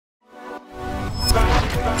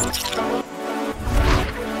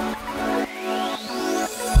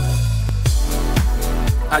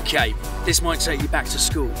Okay, this might take you back to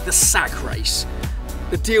school, the sack race.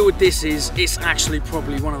 The deal with this is it's actually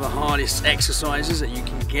probably one of the hardest exercises that you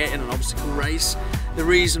can get in an obstacle race. The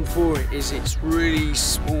reason for it is it's really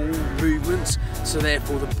small movements, so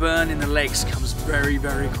therefore the burn in the legs comes very,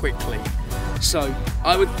 very quickly. So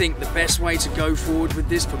I would think the best way to go forward with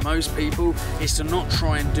this for most people is to not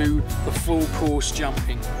try and do the full course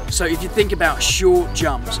jumping. So if you think about short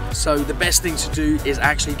jumps, so the best thing to do is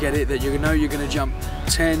actually get it that you know you're going to jump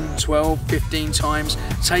 10, 12, 15 times,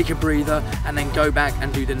 take a breather, and then go back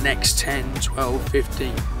and do the next 10, 12,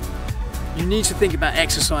 15. You need to think about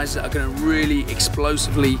exercises that are going to really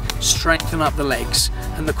explosively strengthen up the legs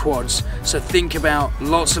and the quads. So think about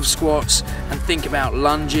lots of squats and think about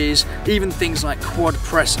lunges, even things like quad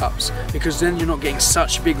press-ups, because then you're not getting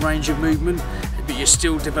such a big range of movement, but you're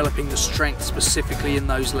still developing the strength specifically in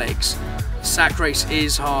those legs. Sack race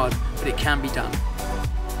is hard, but it can be done.